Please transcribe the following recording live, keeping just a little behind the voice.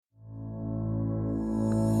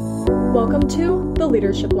Welcome to The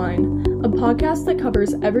Leadership Line, a podcast that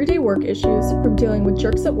covers everyday work issues from dealing with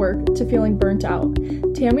jerks at work to feeling burnt out.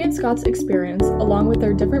 Tammy and Scott's experience, along with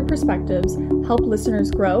their different perspectives, help listeners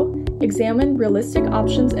grow, examine realistic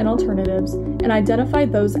options and alternatives, and identify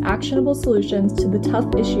those actionable solutions to the tough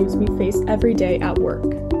issues we face every day at work.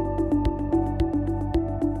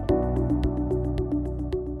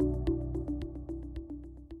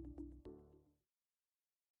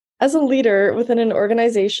 As a leader within an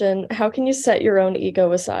organization, how can you set your own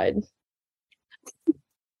ego aside?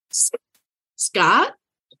 Scott,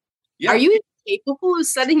 Are you capable of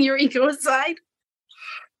setting your ego aside?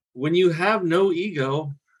 When you have no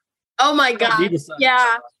ego. Oh my God.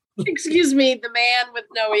 Yeah. Excuse me, the man with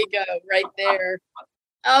no ego right there.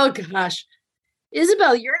 Oh gosh.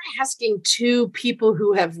 Isabel, you're asking two people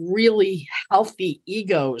who have really healthy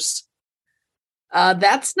egos.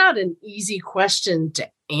 That's not an easy question to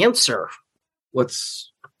answer.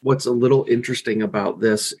 What's a little interesting about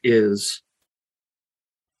this is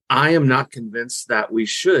I am not convinced that we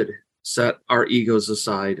should set our egos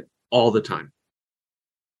aside all the time.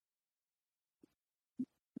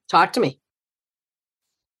 Talk to me.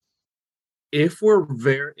 If we're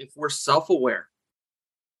self-aware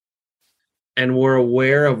and we're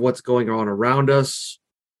aware of what's going on around us,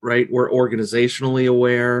 right? We're organizationally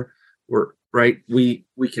aware. We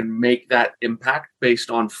can make that impact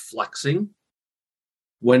based on flexing.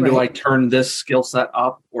 When do I turn this skill set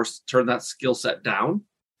up or turn that skill set down?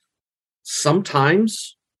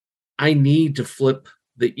 Sometimes I need to flip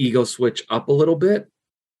the ego switch up a little bit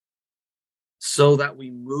so that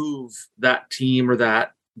we move that team or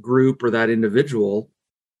that group or that individual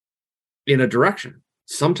in a direction.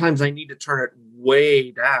 Sometimes I need to turn it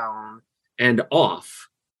way down and off.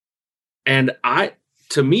 And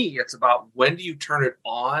to me, it's about when do you turn it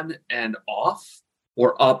on and off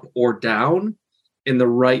or up or down in the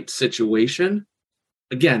right situation.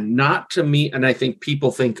 Again, not to me. And I think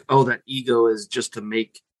people think, oh, that ego is just to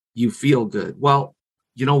make you feel good. Well,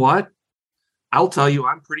 you know what? I'll tell you,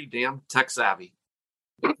 I'm pretty damn tech savvy.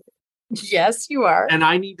 Yes, you are. And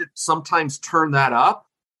I need to sometimes turn that up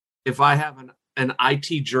if I have an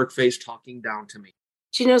IT jerk face talking down to me.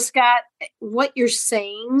 Do you know, Scott, what you're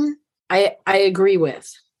saying, I agree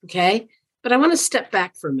with, okay? But I want to step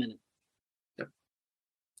back for a minute. Yep.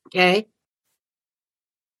 Okay?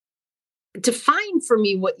 Define for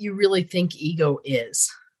me what you really think ego is.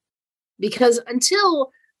 Because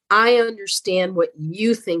until I understand what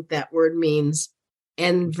you think that word means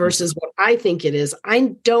and versus what I think it is,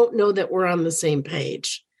 I don't know that we're on the same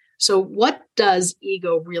page. So what does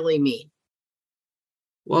ego really mean?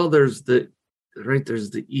 Well, there's the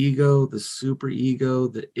ego, the super ego,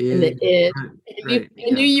 the id. And the id.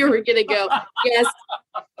 I knew you were going to go,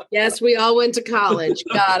 yes, we all went to college.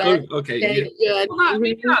 Got it. Okay, good. Well,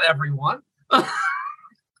 maybe not everyone.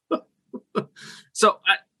 So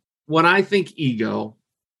when I think ego,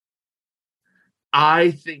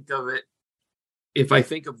 I think of it, if I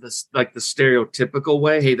think of this like the stereotypical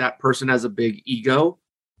way, hey, that person has a big ego.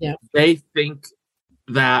 Yeah. They think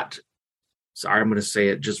that, sorry, I'm going to say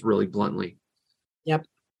it just really bluntly. Yep.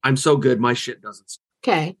 I'm so good, my shit doesn't.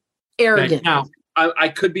 Okay. Arrogant. Now, I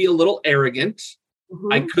could be a little arrogant.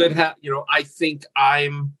 Mm-hmm. I could have, I think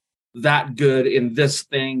I'm that good in this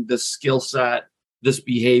thing, this skill set, this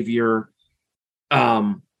behavior.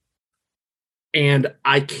 And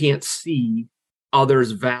I can't see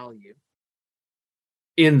others' value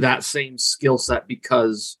in that same skill set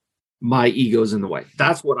because my ego's in the way.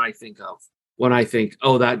 That's what I think of when I think,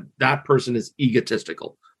 oh, that person is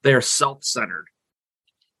egotistical. They're self-centered.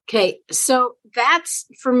 Okay, so that's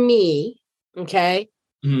for me, okay?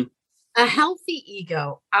 Mm-hmm. A healthy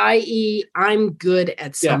ego, i.e., I'm good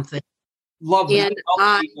at something. Love that. And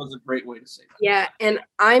healthy ego is a great way to say that. Yeah, and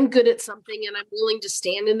I'm good at something, and I'm willing to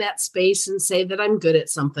stand in that space and say that I'm good at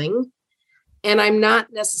something. And I'm not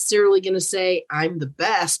necessarily going to say I'm the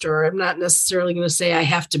best, or I'm not necessarily going to say I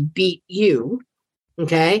have to beat you,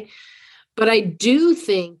 okay? But I do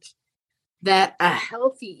think that a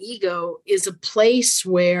healthy ego is a place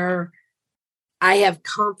where I have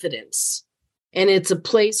confidence. And it's a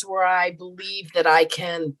place where I believe that I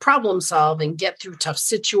can problem solve and get through tough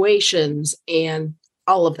situations and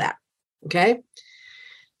all of that. Okay.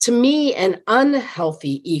 To me, an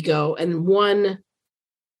unhealthy ego, and one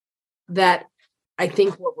that I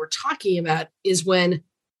think what we're talking about is when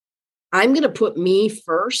I'm going to put me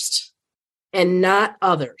first and not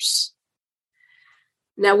others.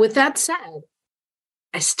 Now, with that said,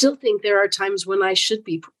 I still think there are times when I should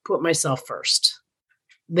put myself first.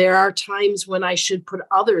 There are times when I should put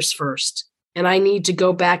others first, and I need to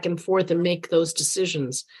go back and forth and make those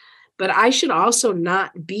decisions. but I should also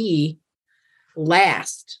not be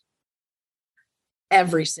last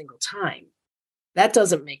every single time. That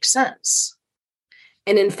doesn't make sense.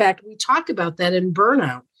 And in fact, we talk about that in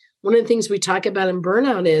burnout. One of the things we talk about in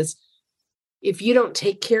burnout is if you don't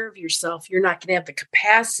take care of yourself, you're not going to have the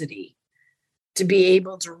capacity to be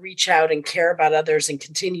able to reach out and care about others and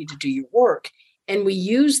continue to do your work. And we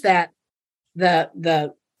use that,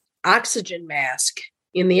 the oxygen mask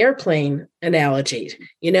in the airplane analogy.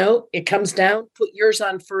 It comes down, put yours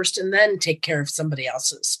on first, and then take care of somebody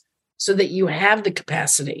else's so that you have the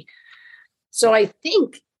capacity. So I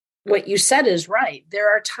think what you said is right.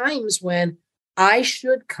 There are times when I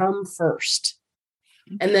should come first.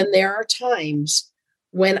 And then there are times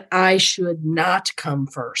when I should not come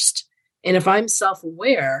first. And if I'm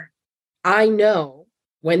self-aware, I know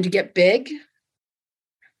when to get big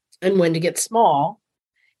and when to get small.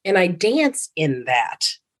 And I dance in that,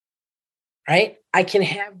 right? I can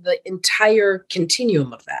have the entire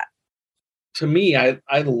continuum of that. To me, I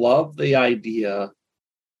love the idea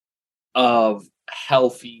of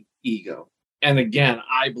healthy ego. And again,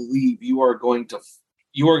 I believe you are going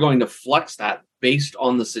to flex that based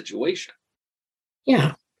on the situation.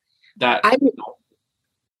 Yeah.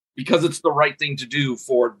 Because it's the right thing to do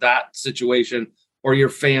for that situation or your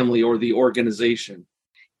family or the organization.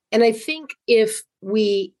 And I think if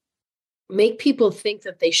we make people think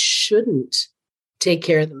that they shouldn't take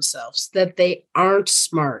care of themselves, that they aren't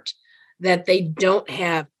smart, that they don't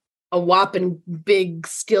have a whopping big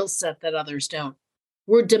skill set that others don't,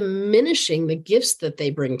 we're diminishing the gifts that they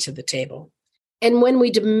bring to the table. And when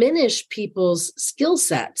we diminish people's skill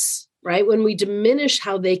sets, right, when we diminish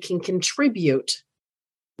how they can contribute,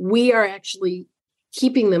 we are actually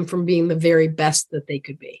keeping them from being the very best that they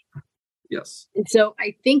could be. Yes. And so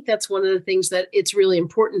I think that's one of the things that it's really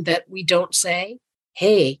important that we don't say,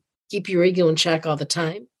 hey, keep your ego in check all the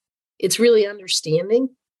time. It's really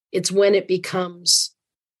understanding. It's when it becomes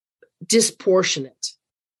disproportionate,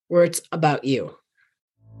 where it's about you.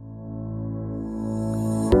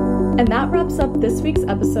 And that wraps up this week's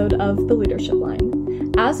episode of The Leadership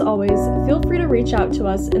Line. As always, feel free to reach out to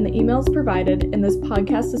us in the emails provided in this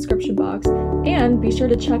podcast description box, and be sure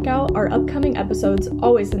to check out our upcoming episodes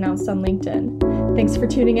always announced on LinkedIn. Thanks for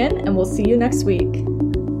tuning in, and we'll see you next week.